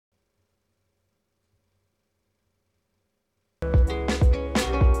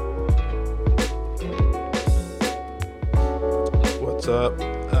what's up?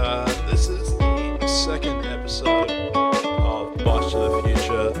 This is the second episode of Boss to the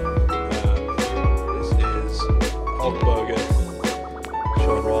Future. This is Hulk Hogan,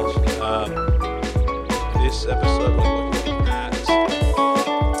 Sean Walsh. This episode we're looking at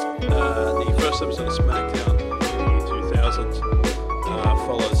the first episode of Smackdown in the 2000s.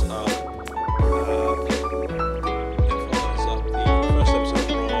 Follows up the first episode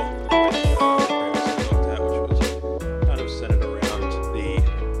of Raw, which previously looked at, which was kind of centered around the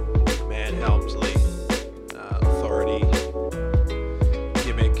Man Helmsley authority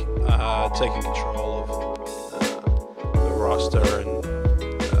gimmick, taking control of the roster and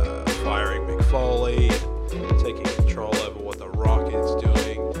firing Mick Foley, and taking control over what The Rock is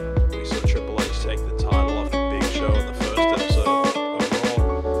doing. We saw Triple H take the title off the Big Show in the first episode of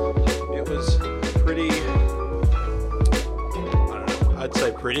Raw. It was pretty, I'd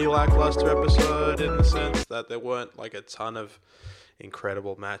say pretty lackluster episode in the sense that there weren't like a ton of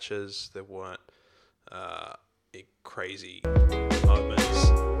incredible matches. There weren't crazy moments.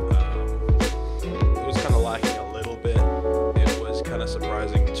 It was kind of lacking a little bit. It was kind of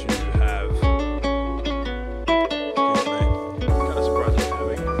surprising to have, kind of surprising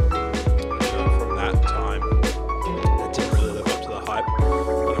having a show from that time that didn't really live up to the hype,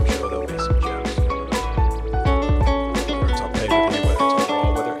 but I'm sure there'll be some gems coming up. Whether it's on pay-per-view, whether it's on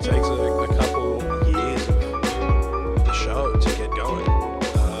Raw, whether it takes a couple years of the show to get going.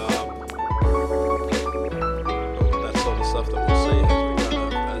 That's all the stuff that we'll see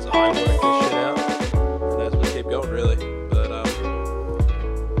as I work this shit out and as we keep going, really. But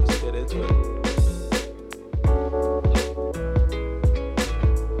let's get into it.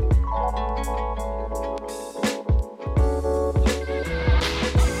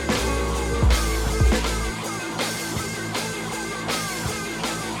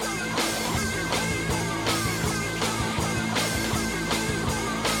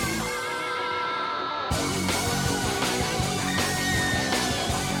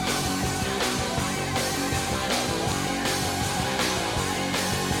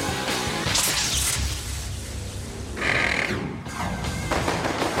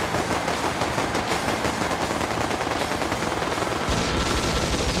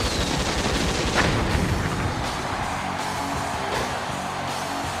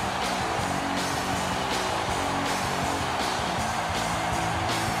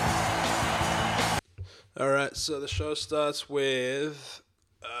 Alright, so the show starts with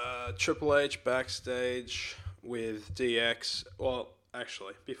Triple H backstage with DX. Well,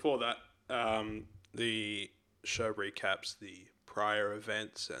 actually, before that, the show recaps the prior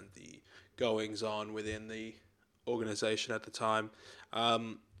events and the goings-on within the organization at the time.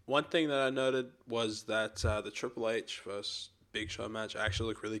 One thing that I noted was that the Triple H versus Big Show match actually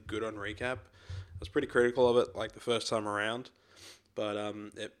looked really good on recap. I was pretty critical of it, like, the first time around, but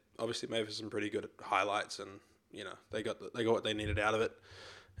it obviously made for some pretty good highlights, and they got what they needed out of it,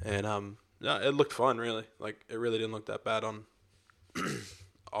 and no, it looked fun, really. Like, it really didn't look that bad on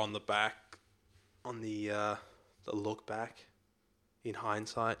on the back, on the look back in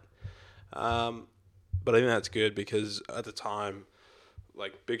hindsight. But I think that's good because at the time,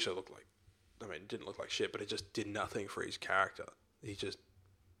 like, Big Show didn't look like shit, but it just did nothing for his character. He just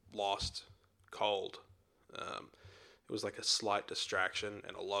lost cold. It was like a slight distraction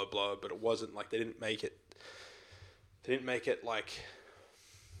and a low blow, but it wasn't like they didn't make it like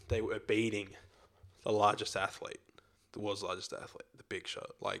they were beating the largest athlete, the world's largest athlete, the Big Show,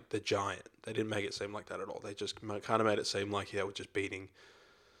 like the Giant. They didn't make it seem like that at all. They just kind of made it seem like they were just beating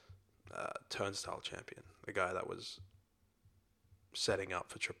Turnstile Champion, the guy that was setting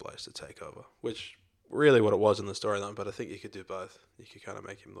up for Triple H to take over, which really what it was in the storyline, but I think you could do both. You could kind of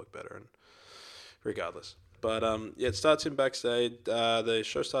make him look better, and regardless. But it starts in backstage. The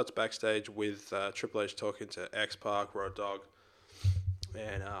show starts backstage with Triple H talking to X-Pac, Road Dogg,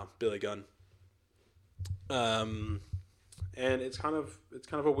 and Billy Gunn. And it's kind of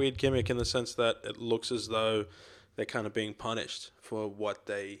a weird gimmick in the sense that it looks as though they're kind of being punished for what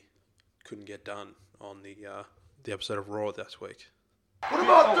they couldn't get done on the episode of Raw this week. What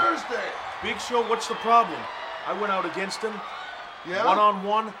about Thursday? Big Show, what's the problem? I went out against him. Yeah?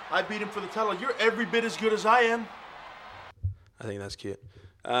 One-on-one, I beat him for the title. You're every bit as good as I am. I think that's cute.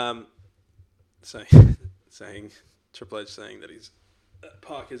 Triple H saying that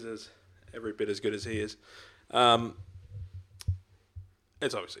Park is every bit as good as he is.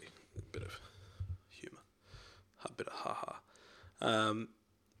 It's obviously a bit of humor, a bit of ha-ha.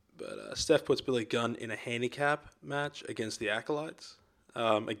 But Steph puts Billy Gunn in a handicap match against the Acolytes.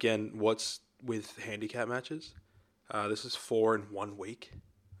 Again, what's with handicap matches? This is 4 in 1 week.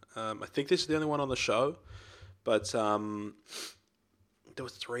 I think this is the only one on the show, but there were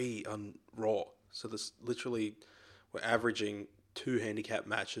 3 on Raw. So this literally, we're averaging 2 handicap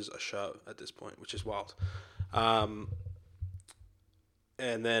matches a show at this point, which is wild. And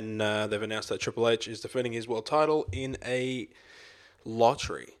then they've announced that Triple H is defending his world title in a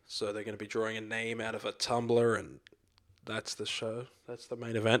lottery. So they're going to be drawing a name out of a tumbler, and that's the show. That's the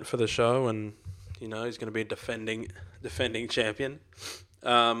main event for the show, and he's going to be defending champion.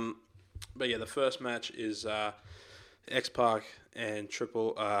 But yeah, the first match is X-Pac and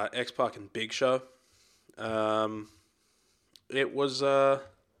X-Pac and Big Show. It was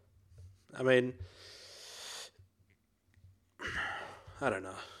I don't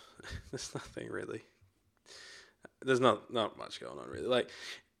know. There's nothing really. There's not much going on really. Like,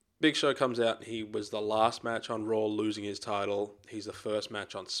 Big Show comes out. He was the last match on Raw, losing his title. He's the first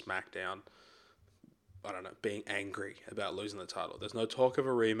match on Smackdown. I don't know, being angry about losing the title. There's no talk of a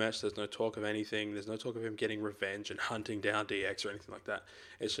rematch. There's no talk of anything. There's no talk of him getting revenge and hunting down DX or anything like that.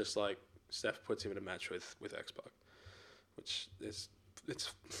 It's just like Steph puts him in a match with X-Pac, which is it's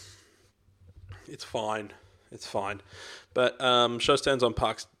fine. It's fine. But show stands on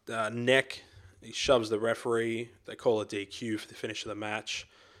Park's neck. He shoves the referee. They call a DQ for the finish of the match.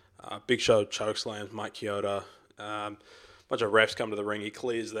 Big Show chokeslams Mike Chioda. Bunch of refs come to the ring. He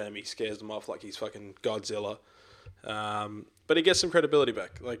clears them. He scares them off like he's fucking Godzilla. But he gets some credibility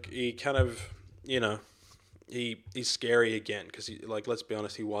back. Like, he kind of, he's scary again. Because, let's be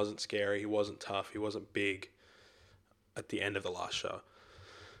honest, he wasn't scary. He wasn't tough. He wasn't big at the end of the last show.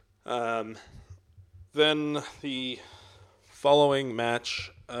 Then the following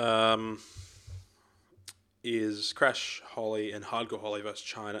match is Crash Holly and Hardcore Holly versus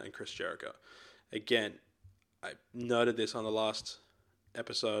China and Chris Jericho. Again, I noted this on the last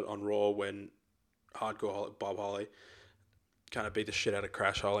episode on Raw when Hardcore Holly, Bob Holly, kind of beat the shit out of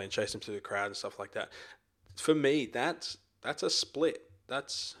Crash Holly and chased him through the crowd and stuff like that. For me, that's a split.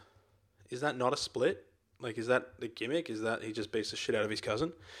 Is that not a split? Like, is that the gimmick? Is that he just beats the shit out of his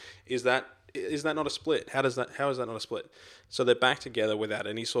cousin? Is that not a split? How is that not a split? So they're back together without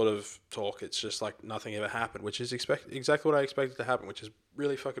any sort of talk. It's just like nothing ever happened, which is exactly what I expected to happen, which is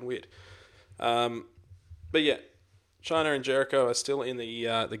really fucking weird. But yeah, China and Jericho are still in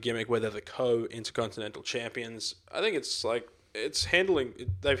the gimmick where they're the co-intercontinental champions. I think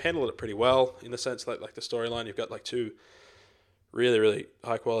they've handled it pretty well in the sense that, like, the storyline, you've got like 2 really, really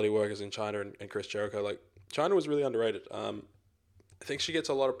high quality workers in China and Chris Jericho. Like, China was really underrated. I think she gets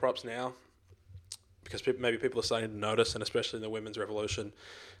a lot of props now because maybe people are starting to notice, and especially in the women's revolution,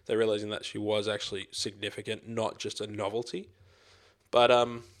 they're realizing that she was actually significant, not just a novelty.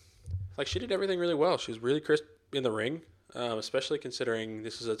 But she did everything really well. She was really crisp in the ring, especially considering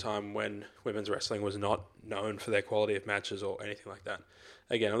this is a time when women's wrestling was not known for their quality of matches or anything like that.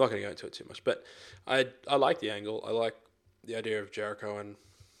 Again, I'm not going to go into it too much, but I like the angle. I like the idea of Jericho and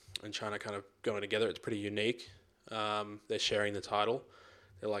China kind of going together. It's pretty unique. They're sharing the title.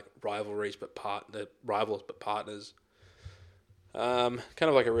 They're like they're rivals but partners. Kind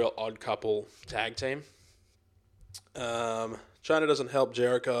of like a real odd couple tag team. China doesn't help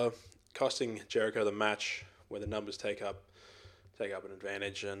Jericho, costing Jericho the match where the numbers take up an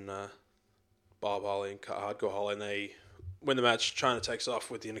advantage, and Bob Holly and Hardcore Holly, and they win the match. China takes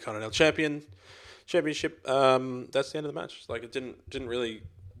off with the Intercontinental Championship. That's the end of the match. Like, it didn't really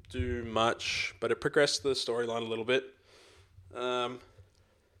do much, but it progressed the storyline a little bit.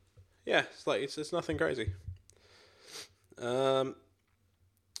 Yeah, it's nothing crazy. The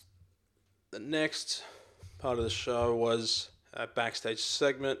next part of the show was a backstage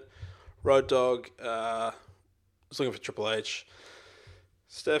segment. Road Dogg was looking for Triple H.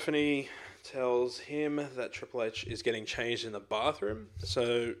 Stephanie tells him that Triple H is getting changed in the bathroom.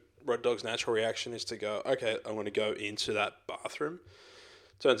 So Road Dogg's natural reaction is to go, okay, I want to go into that bathroom.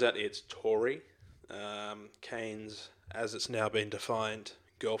 Turns out it's Tori, Kane's, as it's now been defined,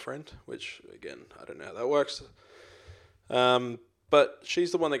 girlfriend, which, again, I don't know how that works. But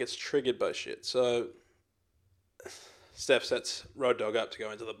she's the one that gets triggered by shit. So Steph sets Road Dogg up to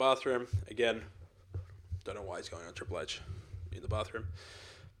go into the bathroom. Again, don't know why he's going on Triple H in the bathroom.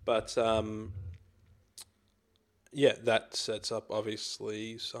 But, yeah, that sets up,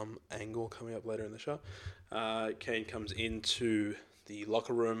 obviously, some angle coming up later in the show. Kane comes into the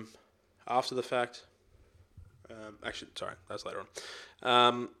locker room after the fact. Actually, sorry, that's later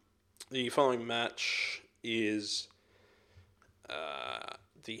on. The following match is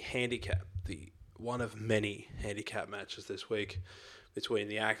the handicap, the one of many handicap matches this week between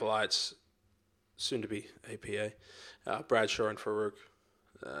the Acolytes, soon to be APA, Bradshaw and Farouk,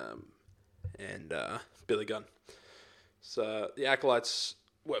 and Billy Gunn. So the Acolytes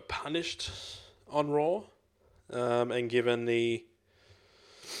were punished on Raw and given the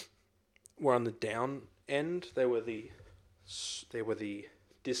were on the down end. They were the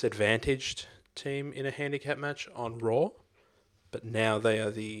disadvantaged team in a handicap match on Raw, but now they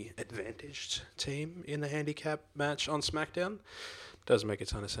are the advantaged team in the handicap match on SmackDown. Doesn't make a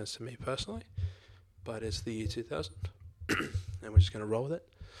ton of sense to me personally, but it's the year 2000, and we're just going to roll with it.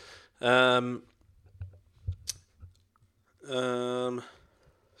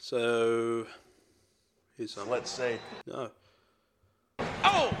 So here's some. Let's say. No.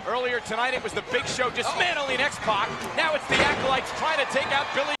 Oh, earlier tonight it was the Big Show dismantling X-Pac. Now it's the Acolytes trying to take out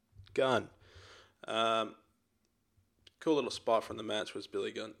Billy Gunn. Cool little spot from the match was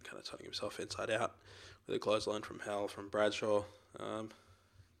Billy Gunn kind of turning himself inside out with a clothesline from hell from Bradshaw.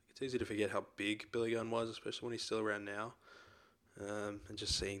 It's easy to forget how big Billy Gunn was, especially when he's still around now. And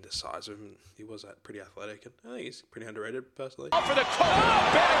just seeing the size of him, he was pretty athletic, and I think he's pretty underrated personally. for the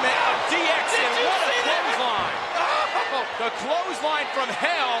better man, DX, and what a clothesline! Oh, the clothesline from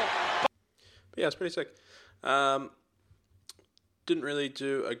hell. But yeah, it's pretty sick. Didn't really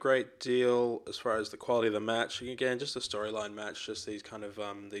do a great deal as far as the quality of the match. Again, just a storyline match, just these kind of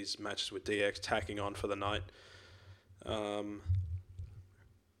these matches with DX tacking on for the night.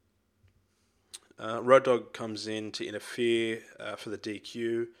 Road Dogg comes in to interfere for the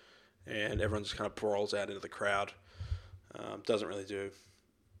DQ, and everyone just kind of brawls out into the crowd. Doesn't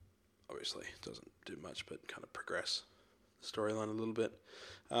do much, but kind of progress the storyline a little bit.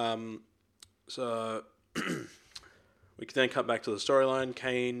 So we can then cut back to the storyline.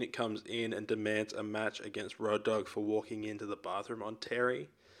 Kane comes in and demands a match against Road Dogg for walking into the bathroom on Terry.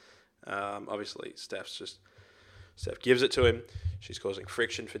 Obviously, Steph gives it to him. She's causing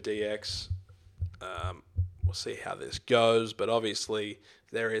friction for DX. We'll see how this goes, but obviously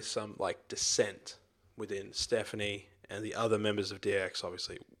there is some dissent within Stephanie and the other members of DX,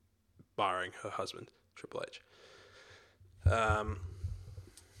 obviously barring her husband, Triple H.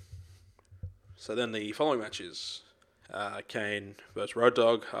 So then the following match is Kane versus Road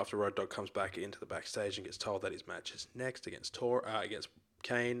Dogg. After Road Dogg comes back into the backstage and gets told that his match is next against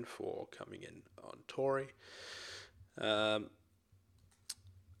Kane for coming in on Tori.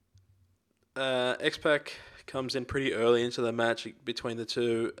 X-Pac comes in pretty early into the match between the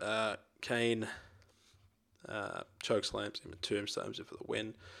two. Kane chokeslams him and tombstones him for the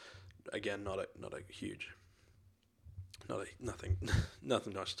win. Again, nothing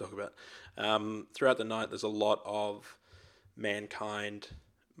much to talk about. Throughout the night, there's a lot of Mankind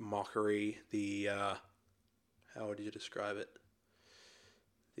mockery. The how would you describe it?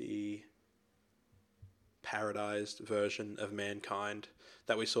 The parodized version of Mankind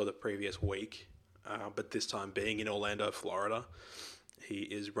that we saw the previous week, but this time being in Orlando, Florida. He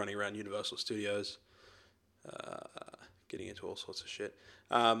is running around Universal Studios, getting into all sorts of shit.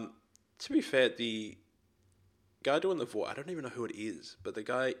 To be fair, the guy doing the voice, I don't even know who it is, but the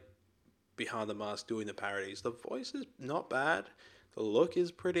guy behind the mask doing the parodies, the voice is not bad. The look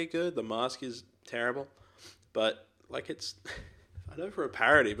is pretty good. The mask is terrible, but it's, I know for a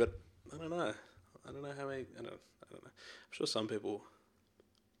parody, but I don't know. I don't know how many. I don't know. I'm sure some people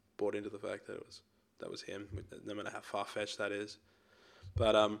bought into the fact that that was him, no matter how far fetched that is.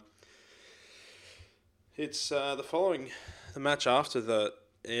 But it's the match after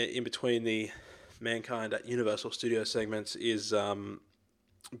in between the Mankind at Universal Studio segments is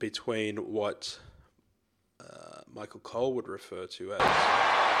between what Michael Cole would refer to as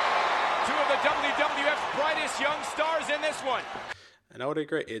two of the WWF's brightest young stars in this one. And I would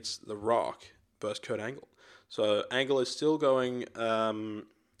agree, it's The Rock versus Kurt Angle. So Angle is still going,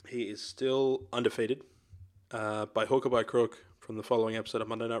 he is still undefeated by hook or by crook from the following episode of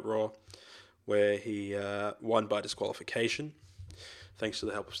Monday Night Raw, where he won by disqualification, thanks to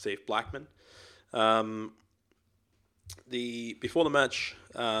the help of Steve Blackman. Before the match,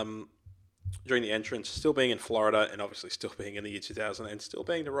 during the entrance, still being in Florida and obviously still being in the year 2000 and still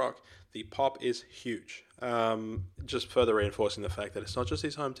being The Rock, the pop is huge. Just further reinforcing the fact that it's not just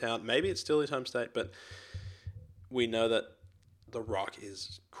his hometown. Maybe it's still his home state, but we know that The Rock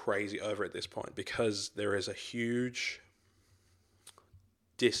is crazy over at this point because there is a huge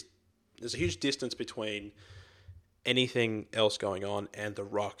distance between anything else going on and The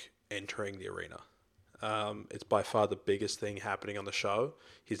Rock entering the arena. It's by far the biggest thing happening on the show.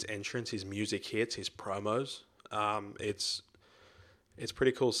 His entrance, his music hits, his promos. It's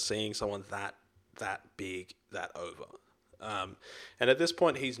pretty cool seeing someone that big, that over. And at this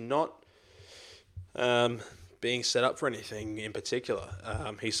point, he's not being set up for anything in particular.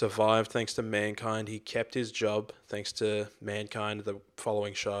 He survived thanks to Mankind. He kept his job thanks to Mankind the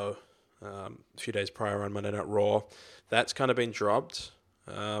following show, a few days prior on Monday Night Raw. That's kind of been dropped.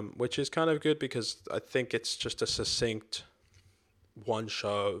 Which is kind of good because I think it's just a succinct one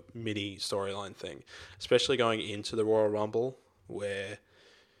show mini storyline thing, especially going into the Royal Rumble, where,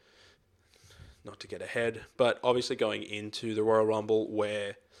 not to get ahead, but obviously going into the Royal Rumble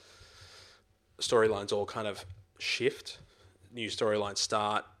where storylines all kind of shift, new storylines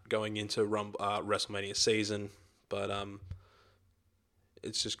start going into WrestleMania season, but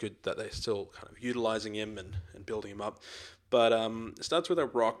it's just good that they're still kind of utilizing him and building him up. But it starts with a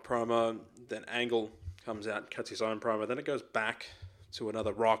Rock promo, then Angle comes out and cuts his own promo, then it goes back to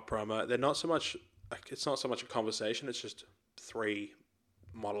another Rock promo. They're not so much, it's not so much a conversation, it's just 3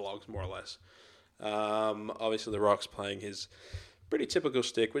 monologues more or less. Obviously the Rock's playing his pretty typical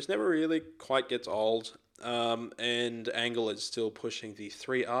shtick, which never really quite gets old. And Angle is still pushing the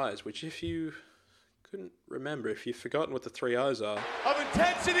 3 I's, which if you couldn't remember, if you've forgotten what the 3 I's are. Of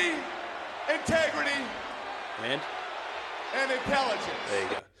intensity, integrity, And intelligence. there you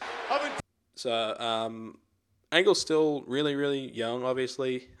go. So, Angle's still really, really young,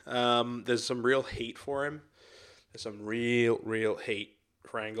 obviously. There's some real heat for him. There's some real heat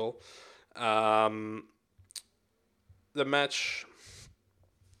for Angle. The match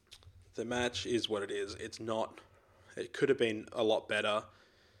is what it is. It's not. It could have been a lot better.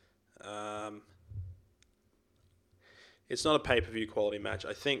 It's not a pay-per-view quality match.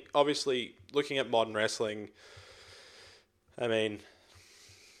 I think, obviously, looking at modern wrestling, I mean,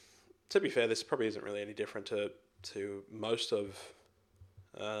 to be fair, this probably isn't really any different to most of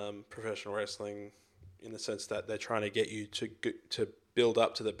professional wrestling, in the sense that they're trying to get you to build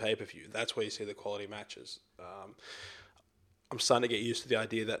up to the pay-per-view. That's where you see the quality matches. I'm starting to get used to the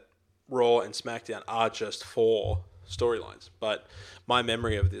idea that Raw and SmackDown are just 4 storylines. But my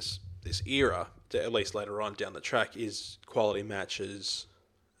memory of this era, at least later on down the track, is quality matches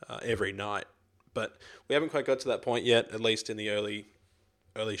every night. But we haven't quite got to that point yet, at least in the early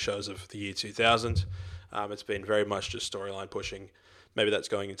shows of the year 2000. It's been very much just storyline pushing. Maybe that's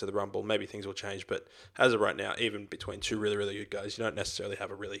going into the Rumble. Maybe things will change. But as of right now, even between 2 really, really good guys, you don't necessarily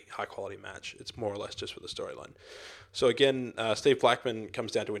have a really high-quality match. It's more or less just for the storyline. So again, Steve Blackman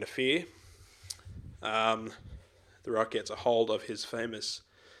comes down to interfere. The Rock gets a hold of his famous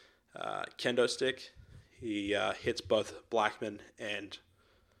kendo stick. He hits both Blackman and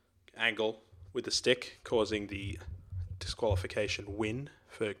Angle with the stick, causing the disqualification win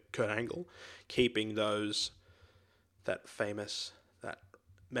for Kurt Angle, keeping that famous, that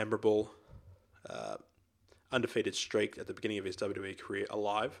memorable, undefeated streak at the beginning of his WWE career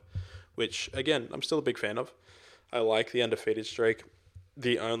alive, which, again, I'm still a big fan of. I like the undefeated streak.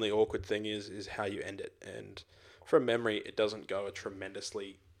 The only awkward thing is how you end it. And from memory, it doesn't go a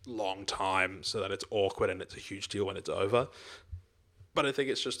tremendously long time so that it's awkward and it's a huge deal when it's over. But I think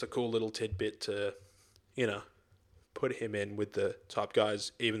it's just a cool little tidbit to, put him in with the top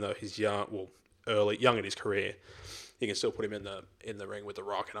guys, even though he's young in his career. You can still put him in the ring with The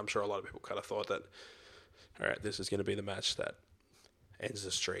Rock, and I'm sure a lot of people kind of thought that, all right, this is going to be the match that ends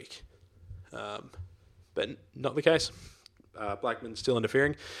the streak. But not the case. Blackman's still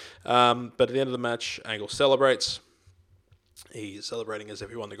interfering. But at the end of the match, Angle celebrates. He's celebrating as if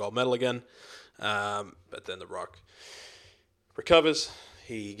he won the gold medal again. But then The Rock recovers.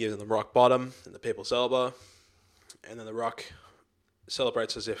 He gives him the rock bottom and the people's elbow. And then The Rock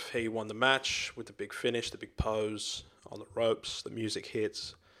celebrates as if he won the match with the big finish, the big pose on the ropes. The music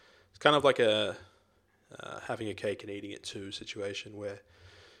hits. It's kind of like a having a cake and eating it too situation where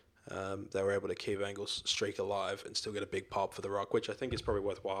they were able to keep Angle's streak alive and still get a big pop for The Rock, which I think is probably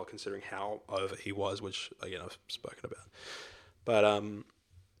worthwhile considering how over he was, which, again, I've spoken about. But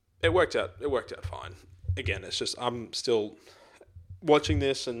it worked out. It worked out fine. Again, it's just I'm still watching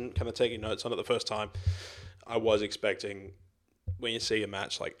this and kind of taking notes on it the first time. I was expecting, when you see a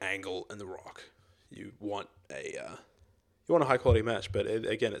match like Angle and The Rock, you want a high quality match, but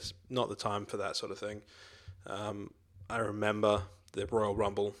again, it's not the time for that sort of thing. I remember the Royal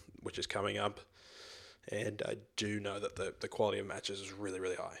Rumble, which is coming up, and I do know that the quality of matches is really,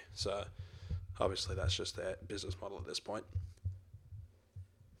 really high. So obviously that's just their business model at this point.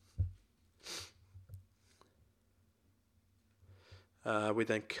 We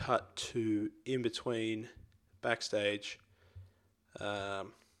then cut to in between backstage.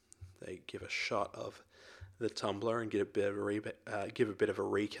 They give a shot of the Tumblr and give a bit of a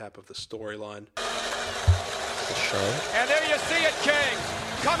recap of the storyline. The show. And there you see it, King.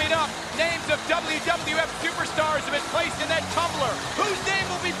 Coming up, names of WWF superstars have been placed in that tumbler. Whose name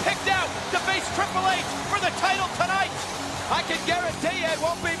will be picked out to face Triple H for the title tonight? I can guarantee you it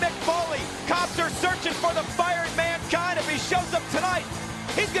won't be Mick Foley. Cops are searching for the fired Mankind. If he shows up tonight,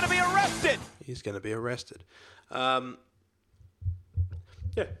 he's going to be arrested. He's going to be arrested. Yeah,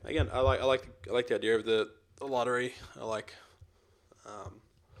 again, I like the idea of the lottery. I like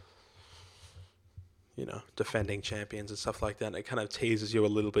defending champions and stuff like that. And it kind of teases you a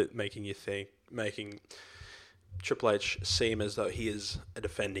little bit, making Triple H seem as though he is a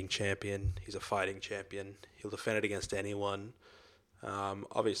defending champion. He's a fighting champion. He'll defend it against anyone.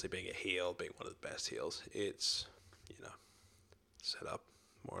 Obviously, being a heel, being one of the best heels, it's set up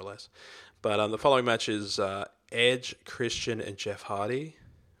more or less. But the following match is Edge, Christian, and Jeff Hardy,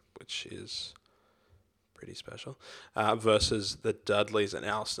 which is pretty special, versus the Dudleys and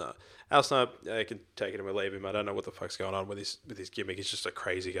Al Snow. Al Snow, I can take it or leave him. I don't know what the fuck's going on with his gimmick. He's just a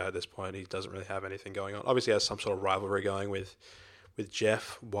crazy guy at this point. He doesn't really have anything going on. Obviously, he has some sort of rivalry going with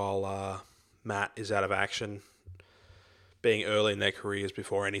Jeff, while Matt is out of action. Being early in their careers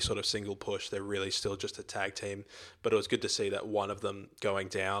before any sort of single push, they're really still just a tag team. But it was good to see that one of them going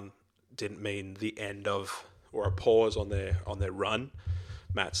down didn't mean the end of or a pause on their run.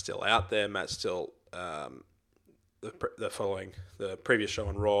 Matt's still out there. Matt's still the previous show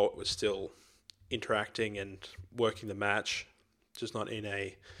on Raw was still interacting and working the match, just not in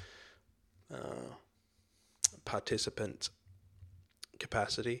a participant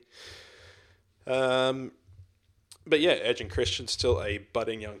capacity. But yeah, Edge and Christian still a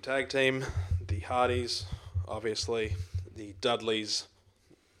budding young tag team. The Hardys, obviously. The Dudleys,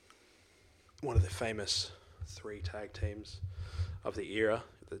 one of the famous 3 tag teams of the era,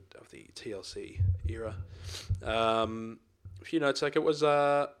 of the TLC era. A few notes, it was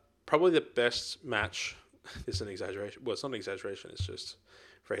probably the best match. This is an exaggeration. Well, it's not an exaggeration. It's just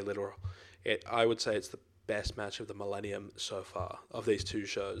very literal. I would say it's the best match of the millennium so far of these 2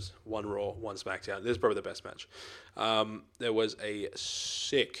 shows. 1 Raw, 1 Smackdown. This is probably the best match. There was a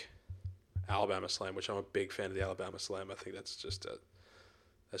sick Alabama Slam, which I'm a big fan of the Alabama Slam. I think that's just a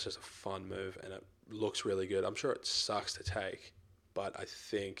fun move, and it looks really good. I'm sure it sucks to take, but I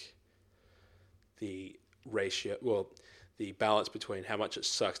think the balance between how much it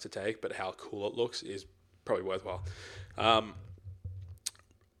sucks to take but how cool it looks is probably worthwhile.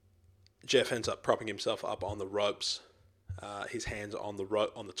 Jeff ends up propping himself up on the ropes, his hands on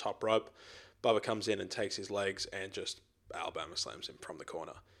the top rope. Bubba comes in and takes his legs and just Alabama slams him from the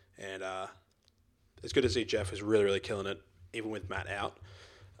corner. And it's good to see Jeff is really, really killing it, even with Matt out.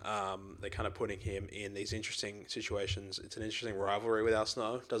 They're kind of putting him in these interesting situations. It's an interesting rivalry with Al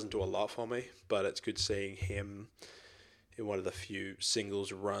Snow. Doesn't do a lot for me, but it's good seeing him in one of the few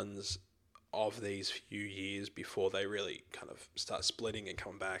singles runs of these few years before they really kind of start splitting and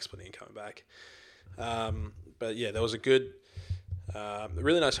coming back. But yeah, there was a good,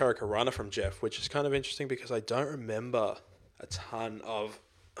 really nice Hurricane Runner from Jeff, which is kind of interesting because I don't remember a ton of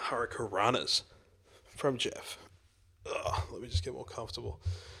Hurricane Runners from Jeff. Let me just get more comfortable.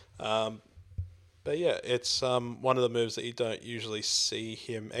 But yeah, it's one of the moves that you don't usually see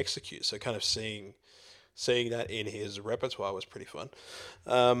him execute. So kind of seeing that in his repertoire was pretty fun.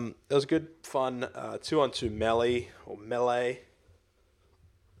 It was good fun 2-on-2 melee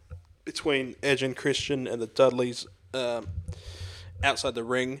between Edge and Christian and the Dudleys outside the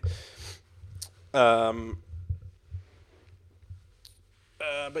ring. But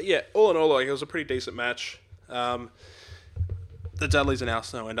yeah, all in all, it was a pretty decent match. The Dudleys and Al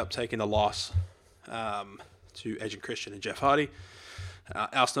Snow end up taking the loss to Edge and Christian and Jeff Hardy.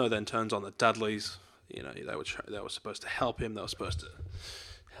 Al Snow then turns on the Dudleys. They were supposed to help him. They were supposed to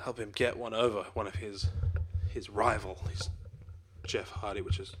help him get one over one of his rival, Jeff Hardy,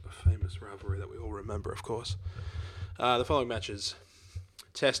 which is a famous rivalry that we all remember, of course. The following match is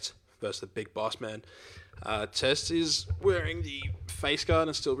Test versus the Big Boss Man. Test is wearing the face guard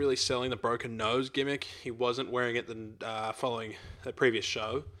and still really selling the broken nose gimmick. He wasn't wearing it following the previous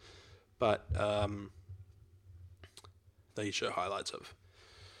show, but they show highlights of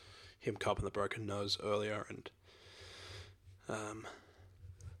him copping the broken nose earlier, and and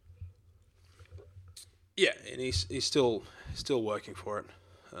he's still working for it.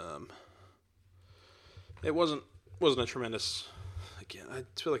 It wasn't a tremendous. Again, I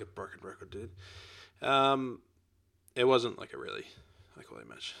feel like a broken record, dude. It wasn't like a really high-quality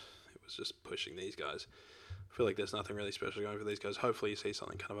match. It was just pushing these guys. I feel like there's nothing really special going for these guys. Hopefully you see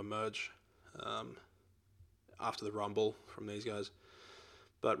something kind of emerge after the Rumble from these guys.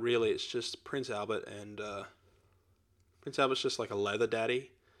 But really it's just Prince Albert, and Prince Albert's just like a leather daddy,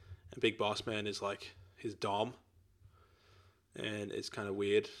 and Big Boss Man is like his dom. And it's kind of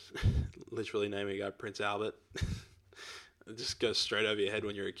weird, literally naming a guy Prince Albert. It just goes straight over your head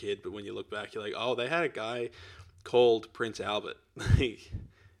when you're a kid, but when you look back, you're like, oh, they had a guy called Prince Albert. They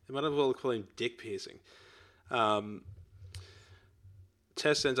might as well call him Dick Piercing.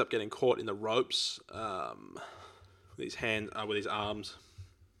 Test ends up getting caught in the ropes with his arms.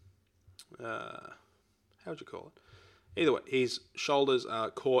 How would you call it? Either way, his shoulders are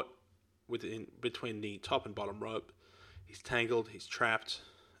caught between the top and bottom rope. He's tangled. He's trapped.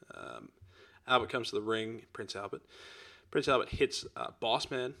 Albert comes to the ring. Prince Albert. Prince Albert hits Boss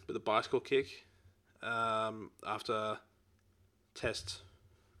Man with a bicycle kick after Test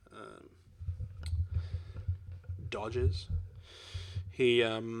dodges.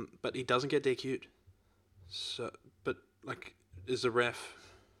 But he doesn't get DQ'd. So, but like, does the ref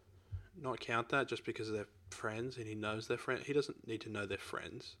not count that just because they're friends and he knows they're friends? He doesn't need to know they're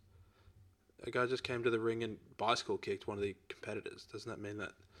friends. A guy just came to the ring and bicycle kicked one of the competitors. Doesn't that mean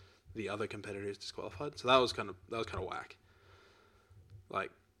that the other competitor is disqualified? So that was kind of whack.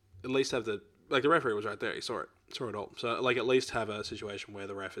 Like, at least have the referee was right there. He saw it all. So like, at least have a situation where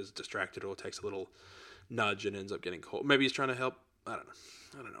the ref is distracted or takes a little nudge and ends up getting caught. Maybe he's trying to help. I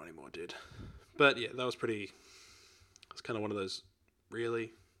don't know anymore, dude. But yeah, that was pretty. It's kind of one of those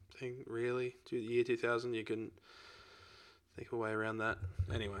really, year 2000. You couldn't think of a way around that.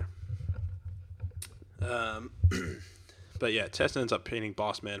 Anyway. But yeah, Test ends up pinning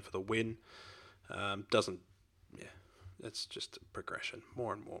Boss Man for the win. It's just a progression.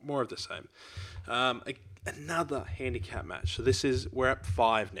 More and more of the same. Another handicap match. So we're at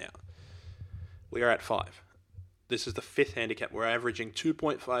 5 now. We are at 5. This is the 5th handicap. We're averaging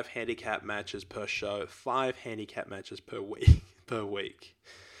 2.5 handicap matches per show, 5 handicap matches per week.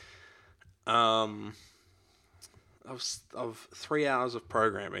 Of 3 hours of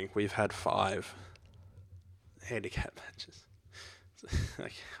programming, we've had 5 handicap matches.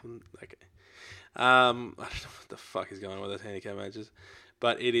 Okay. I don't know what the fuck is going on with those handicap matches,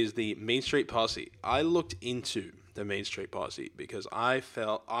 but it is the Mean Street Posse. I looked into the Mean Street Posse because I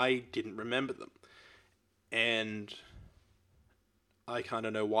felt I didn't remember them, and I kind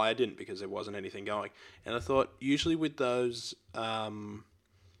of know why I didn't, because there wasn't anything going. And I thought usually with those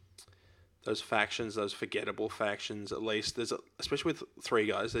factions, those forgettable factions, at least especially with 3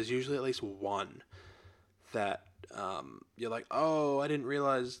 guys, there's usually at least one that you're like, oh, I didn't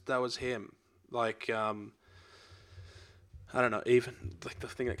realize that was him. Like, I don't know, even like the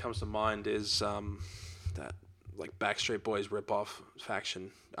thing that comes to mind is that like Backstreet Boys rip-off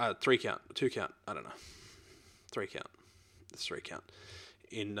faction, 3 count, 2 count, I don't know, 3 count, it's 3 count,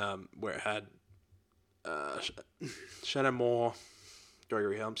 in where it had Shannon Moore,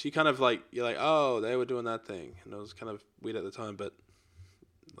 Gregory Helms. You're like, oh, they were doing that thing, and it was kind of weird at the time, but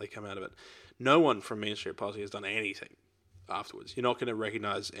they come out of it. No one from Main Street Posse has done anything afterwards. You're not going to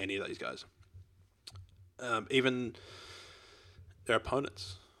recognize any of these guys. Even their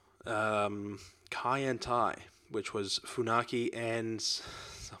opponents. Kai and Tai, which was Funaki and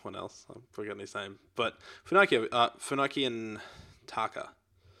someone else. I've forgotten his name. But Funaki and Taka.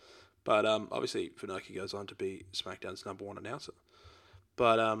 But obviously Funaki goes on to be SmackDown's number 1 announcer.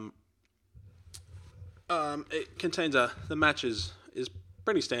 But it contains the match is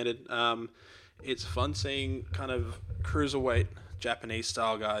pretty standard. It's fun seeing kind of cruiserweight Japanese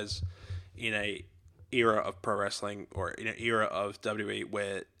style guys in a era of pro wrestling, or in an era of WWE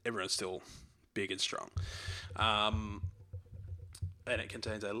where everyone's still big and strong. And it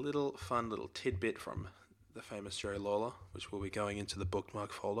contains a fun little tidbit from the famous Jerry Lawler, which will be going into the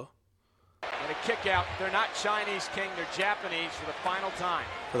bookmark folder. And a kick out. They're not Chinese, King. They're Japanese for the final time.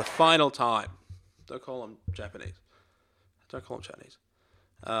 For the final time. Don't call them Japanese. Don't call them Chinese.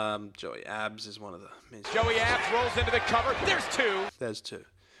 Joey Abs is one of the... Joey Abs rolls into the cover. There's 2.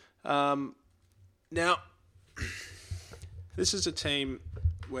 Now, this is a team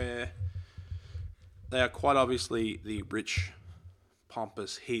where they are quite obviously the rich,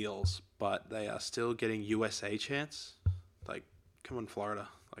 pompous heels, but they are still getting USA chants. Like, come on, Florida.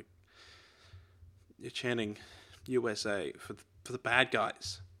 Like, you're chanting USA for the bad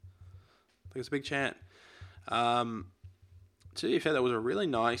guys. Like, it's a big chant. To be fair, that was a really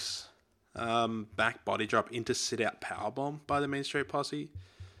nice back body drop into sit-out powerbomb by the Mean Street Posse.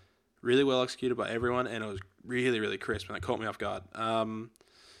 Really well executed by everyone, and it was really, really crisp, and it caught me off guard.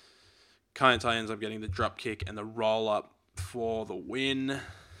 Kai and Tai ends up getting the drop kick and the roll-up for the win.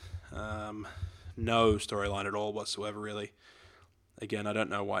 No storyline at all whatsoever, really. Again, I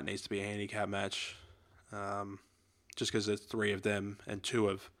don't know why it needs to be a handicap match. Just because there's 3 of them and 2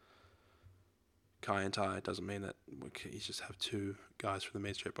 of Kai and Tai doesn't mean that you just have 2 guys from the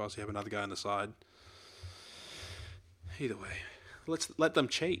Main Street Posse. You have another guy on the side. Either way, let them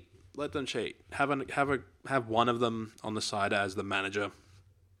cheat. Let them cheat. Have one of them on the side as the manager.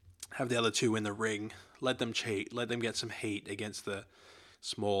 Have the other 2 in the ring. Let them cheat. Let them get some heat against the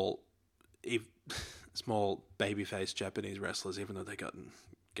small babyface Japanese wrestlers, even though they're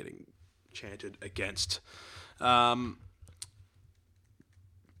getting chanted against.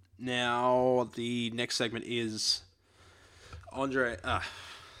 Now, the next segment is Andre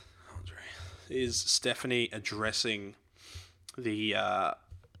is Stephanie addressing the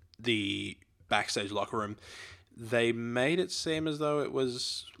backstage locker room. They made it seem as though it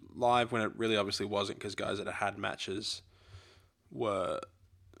was live when it really obviously wasn't, because guys that had matches were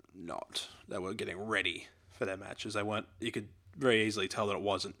not. They were getting ready for their matches. They weren't. You could very easily tell that it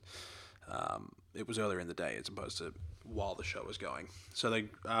wasn't. It was earlier in the day as opposed to while the show was going. So they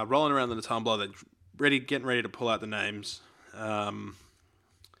rolling around in the tumbler. They're getting ready to pull out the names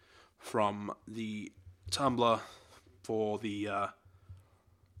from the tumbler for the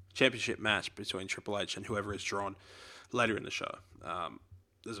championship match between Triple H and whoever is drawn later in the show.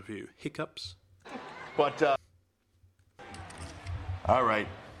 There's a few hiccups. But, all right.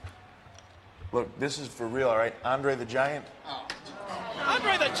 Look, this is for real, all right? Andre the Giant.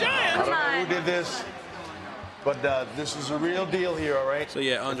 Andre the Giant? I don't know who did this, but this is a real deal here, all right? So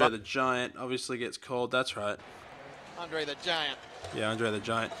yeah, Andre the Giant obviously gets called. That's right. Andre the Giant. Yeah, Andre the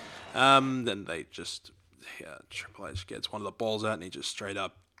Giant. Then they just... Triple H gets one of the balls out and he just straight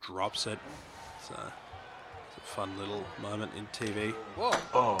up drops it. So it's a fun little moment in TV. Whoa.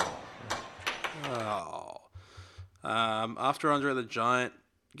 Oh. After Andre the Giant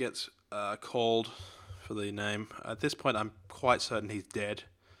gets called for the name, at this point I'm quite certain he's dead.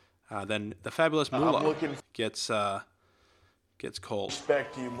 Then the Fabulous Moolah gets called.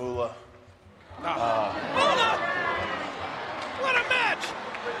 Respect to you, Moolah. Moolah! What a match!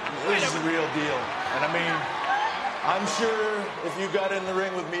 This is a real deal. And I mean, I'm sure if you got in the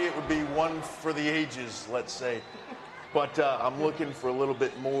ring with me, it would be one for the ages, let's say. But I'm looking for a little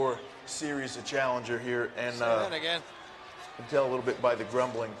bit more serious a challenger here. And again. I can tell a little bit by the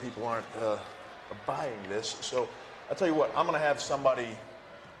grumbling, people aren't buying this. So I'll tell you what, I'm going to have somebody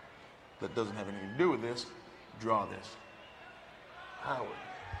that doesn't have anything to do with this draw this. Howard.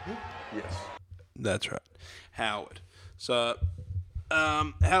 Yes. That's right. Howard. So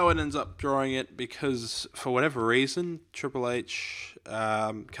Howard ends up drawing it because, for whatever reason, Triple H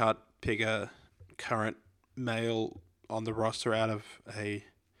can't pick a current male on the roster out of a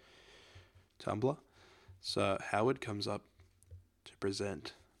tumbler. So Howard comes up to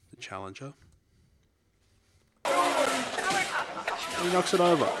present the challenger. He knocks it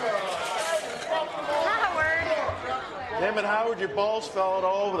over. Damn it, Howard, your balls fell out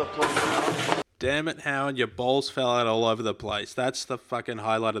all over the place. Damn it, Howard, your balls fell out all over the place. That's the fucking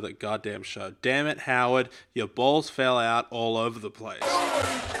highlight of the goddamn show. Damn it, Howard, your balls fell out all over the place.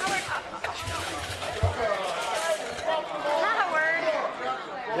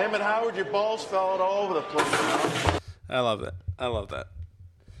 Damn it, Howard, your balls fell out all over the place. I love it. I love that.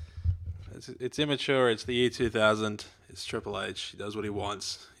 It's immature. It's the year 2000. It's Triple H. He does what he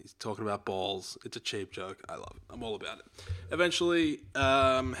wants. He's talking about balls. It's a cheap joke. I love it. I'm all about it. Eventually,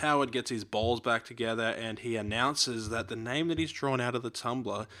 Howard gets his balls back together and he announces that the name that he's drawn out of the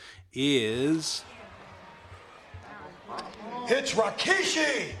tumbler is... It's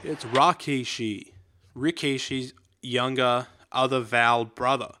Rikishi! It's Rikishi. Rikishi's younger, other Val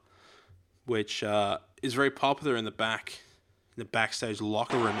brother, which is very popular in the backstage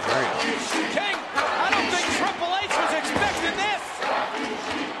locker room area. King, I don't think Triple H was expecting this.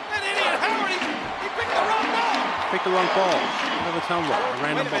 That idiot Howard, he picked the wrong ball. Picked the wrong ball. Another tumbler. A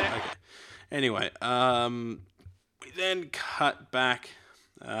random ball. Okay. Anyway, we then cut back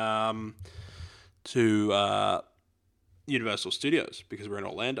to Universal Studios because we're in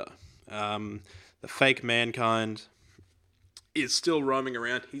Orlando. The fake Mankind is still roaming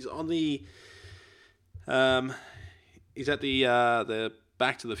around. He's on the he's at the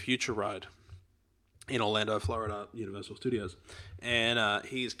Back to the Future ride in Orlando, Florida, Universal Studios. And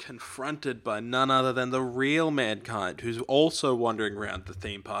he's confronted by none other than the real Mankind, who's also wandering around the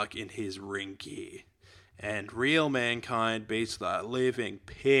theme park in his ring gear. And real Mankind beats the living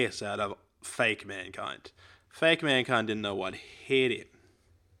piss out of fake Mankind. Fake Mankind didn't know what hit him.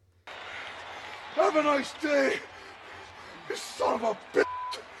 Have a nice day, you son of a bitch.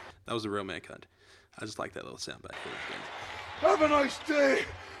 That was the real Mankind. I just like that little soundbite here again. Have a nice day,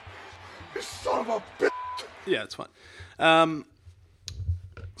 you son of a bitch. Yeah, it's fun.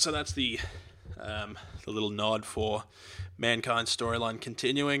 So that's the little nod for Mankind's storyline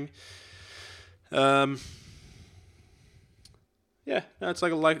continuing. Yeah, no, it's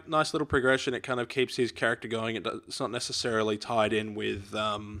like a nice little progression. It kind of keeps his character going. It's not necessarily tied in with,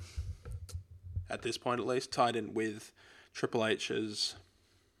 at this point at least, tied in with Triple H's.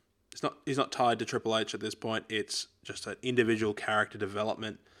 He's not tied to Triple H at this point. It's just an individual character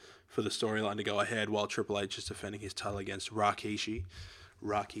development for the storyline to go ahead while Triple H is defending his title against Rikishi.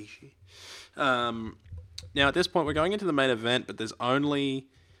 Now at this point we're going into the main event, but there's only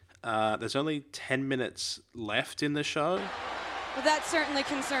 10 minutes left in the show. Well, that certainly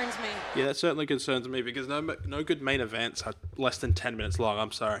concerns me. Yeah, that certainly concerns me because no good main events are less than 10 minutes long.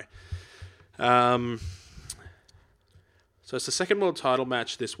 I'm sorry. So it's the second world title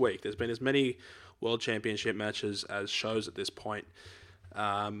match this week. There's been as many world championship matches as shows at this point.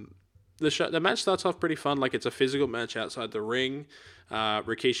 The match starts off pretty fun. Like, it's a physical match outside the ring.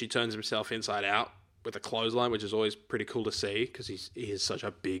 Rikishi turns himself inside out with a clothesline, which is always pretty cool to see because he is such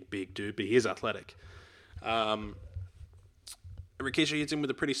a big dude, but he is athletic. Rikishi hits him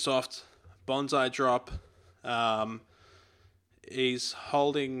with a pretty soft bonsai drop. He's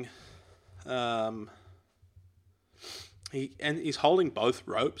holding... he's holding both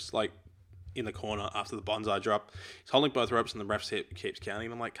ropes, like, in the corner after the bonsai drop. He's holding both ropes and the ref keeps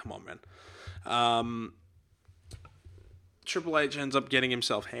counting. I'm like, come on, man. Triple H ends up getting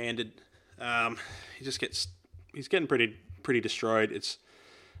himself handed. He's getting pretty destroyed. It's,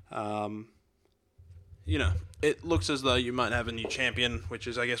 it looks as though you might have a new champion, which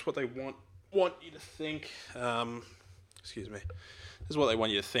is, I guess, what they want you to think. Excuse me. This is what they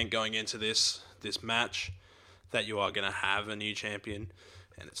want you to think going into this match, that you are going to have a new champion,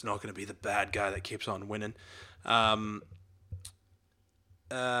 and it's not going to be the bad guy that keeps on winning.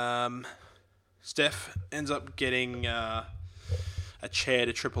 Steph ends up getting a chair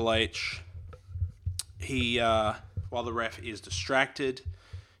to Triple H. While the ref is distracted,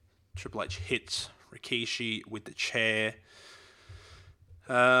 Triple H hits Rikishi with the chair.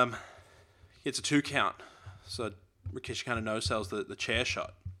 It's a 2 count, so Rikishi kind of no-sells the chair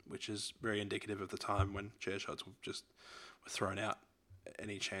shot, which is very indicative of the time when chair shots were thrown out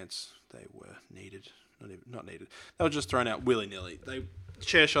any chance they were needed. Not needed. They were just thrown out willy-nilly.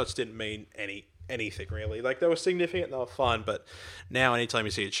 Chair shots didn't mean anything really. Like, they were significant, they were fun, but now anytime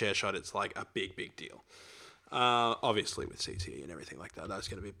you see a chair shot, it's like a big deal. Obviously with CTE and everything like that, that's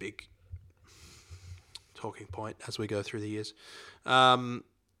going to be a big talking point as we go through the years.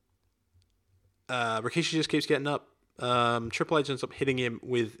 Rikishi just keeps getting up. Triple H ends up hitting him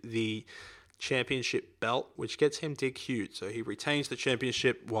with the championship belt, which gets him DQ'd. So he retains the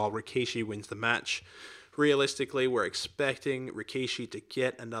championship while Rikishi wins the match. Realistically, we're expecting Rikishi to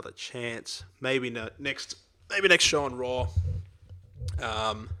get another chance. Maybe next show on Raw.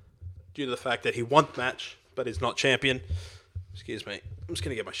 Due to the fact that he won the match, but is not champion. Excuse me. I'm just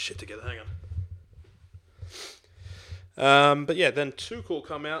going to get my shit together. Hang on. But yeah, then Too Cool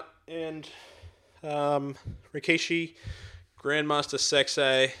come out, and Rikishi, Grandmaster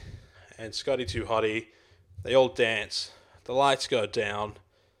Sexay, and Scotty 2 Hotty, they all dance. The lights go down.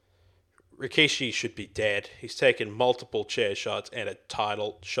 Rikishi should be dead. He's taken multiple chair shots and a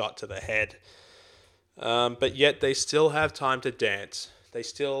title shot to the head. But yet they still have time to dance. They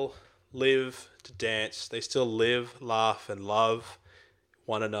still live to dance. They still live, laugh, and love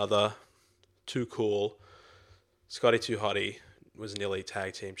one another. Too Cool. Scotty 2 Hotty was nearly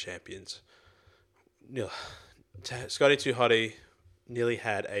tag team champions. Scotty 2 Hotty nearly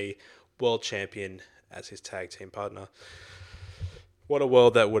had a world champion as his tag team partner. What a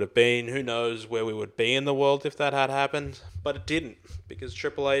world that would have been. Who knows where we would be in the world if that had happened. But it didn't, because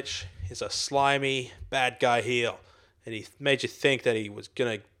Triple H is a slimy, bad guy heel. And he made you think that he was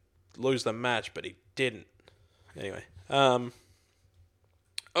going to lose the match, but he didn't. Anyway.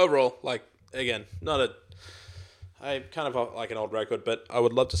 Overall, again, I kind of like an old record, but I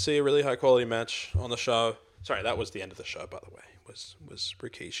would love to see a really high quality match on the show. Sorry, that was the end of the show, by the way. Was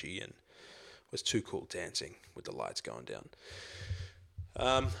Rikishi and was Too Cool dancing with the lights going down.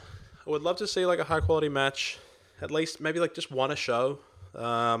 I would love to see a high quality match, at least maybe just one a show.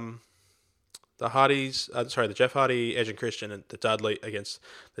 The Jeff Hardy, Edge and Christian, and against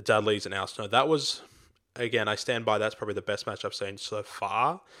the Dudleys and Al Snow. That was, again, I stand by. That's probably the best match I've seen so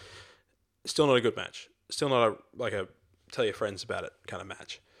far. Still not a good match. Still not a tell your friends about it kind of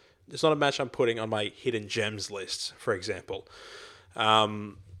match. It's not a match I'm putting on my hidden gems list, for example.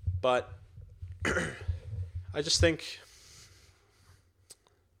 But I just think,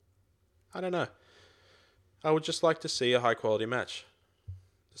 I don't know. I would just like to see a high quality match.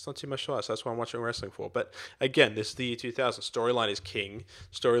 It's not too much to ask. That's what I'm watching wrestling for. But again, this is the year 2000. Storyline is king.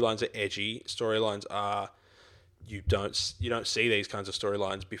 Storylines are edgy. Storylines are, you don't see these kinds of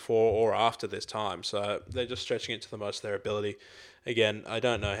storylines before or after this time. So they're just stretching it to the most of their ability. Again, I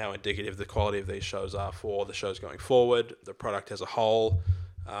don't know how indicative the quality of these shows are for the shows going forward, the product as a whole.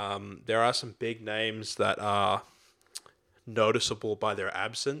 There are some big names that are noticeable by their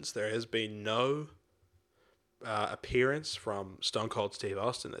absence. There has been no appearance from Stone Cold Steve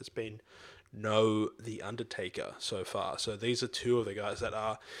Austin. There's been no The Undertaker so far. So these are two of the guys that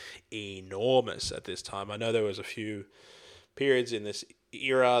are enormous at this time. I know there was a few periods in this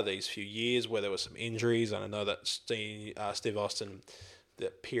era, these few years where there were some injuries, and I know that Steve Austin, the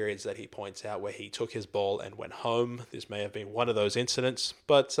periods that he points out where he took his ball and went home, this may have been one of those incidents,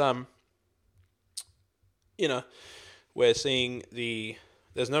 but we're seeing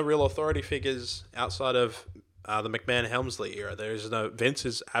there's no real authority figures outside of the McMahon-Helmsley era. Vince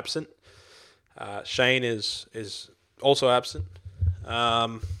is absent. Shane is also absent.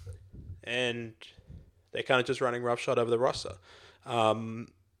 And they're kind of just running roughshod over the roster. All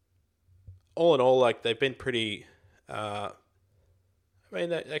in all, like, they've been pretty... they're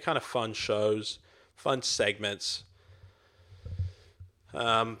kind of fun shows, fun segments.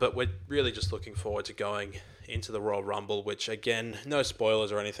 But we're really just looking forward to going into the Royal Rumble, which, again, no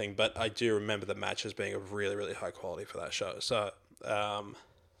spoilers or anything, but I do remember the matches being of really, really high quality for that show. So,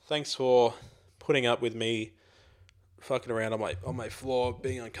 thanks for putting up with me fucking around on my floor,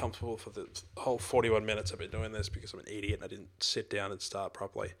 being uncomfortable for the whole 41 minutes I've been doing this because I'm an idiot and I didn't sit down and start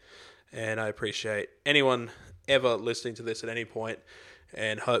properly. And I appreciate anyone ever listening to this at any point,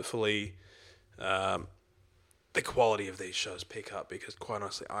 and hopefully the quality of these shows pick up, because quite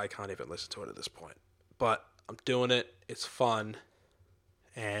honestly, I can't even listen to it at this point. But I'm doing it. It's fun.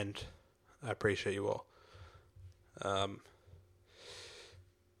 And I appreciate you all.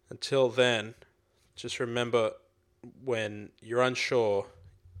 Until then, just remember, when you're unsure,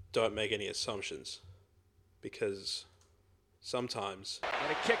 don't make any assumptions, because sometimes...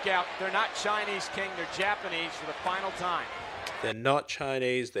 And a kick out. They're not Chinese, King. They're Japanese for the final time. They're not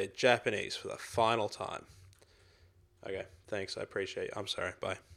Chinese. They're Japanese for the final time. Okay, thanks. I appreciate you. I'm sorry. Bye.